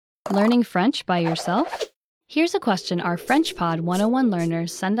Learning French by yourself? Here's a question our FrenchPod 101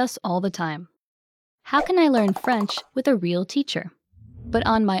 learners send us all the time. How can I learn French with a real teacher, but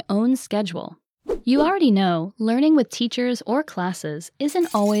on my own schedule? You already know learning with teachers or classes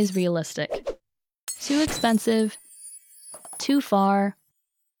isn't always realistic. Too expensive, too far,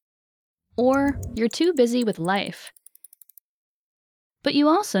 or you're too busy with life. But you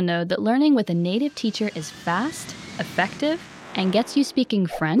also know that learning with a native teacher is fast, effective, and gets you speaking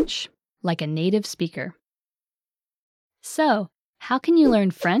French like a native speaker. So, how can you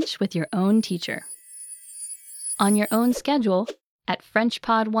learn French with your own teacher? On your own schedule at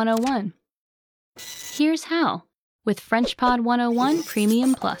FrenchPod 101. Here's how with FrenchPod 101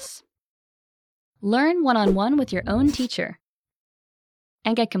 Premium Plus. Learn one-on-one with your own teacher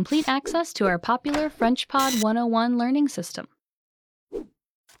and get complete access to our popular FrenchPod 101 learning system.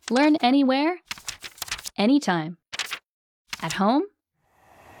 Learn anywhere, anytime. At home,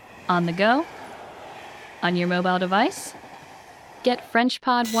 on the go, on your mobile device. Get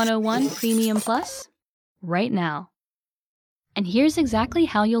FrenchPod 101 Premium Plus right now. And here's exactly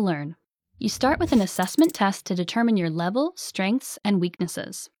how you'll learn. You start with an assessment test to determine your level, strengths, and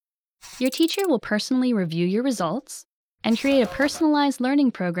weaknesses. Your teacher will personally review your results and create a personalized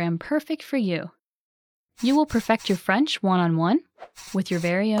learning program perfect for you. You will perfect your French one-on-one with your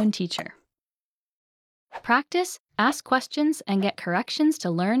very own teacher. Practice, ask questions, and get corrections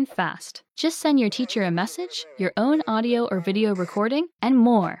to learn fast. Just send your teacher a message, your own audio or video recording, and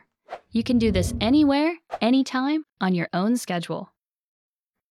more. You can do this anywhere, anytime, on your own schedule.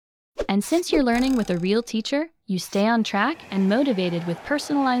 And since you're learning with a real teacher, you stay on track and motivated with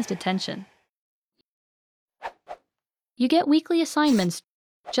personalized attention. You get weekly assignments,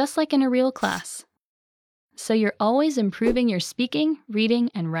 just like in a real class. So you're always improving your speaking, reading,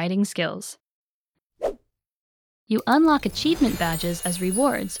 and writing skills. You unlock achievement badges as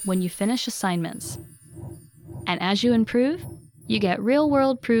rewards when you finish assignments. And as you improve, you get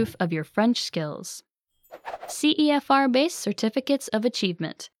real-world proof of your French skills. CEFR-based certificates of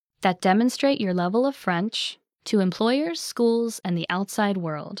achievement that demonstrate your level of French to employers, schools, and the outside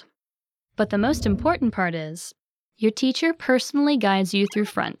world. But the most important part is, your teacher personally guides you through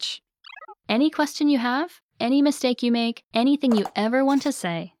French. Any question you have, any mistake you make, anything you ever want to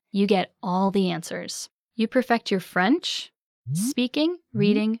say, you get all the answers. You perfect your French, speaking,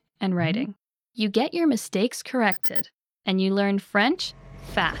 reading, and writing. You get your mistakes corrected, and you learn French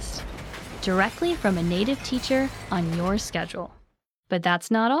fast, directly from a native teacher on your schedule. But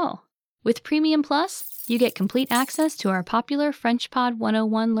that's not all. With Premium Plus, you get complete access to our popular FrenchPod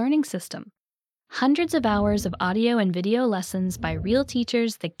 101 learning system. Hundreds of hours of audio and video lessons by real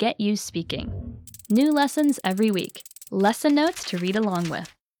teachers that get you speaking. New lessons every week, lesson notes to read along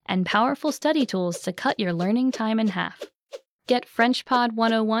with, and powerful study tools to cut your learning time in half. Get FrenchPod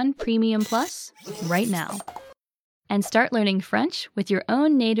 101 Premium Plus right now. And start learning French with your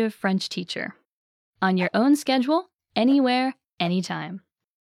own native French teacher. On your own schedule, anywhere, anytime.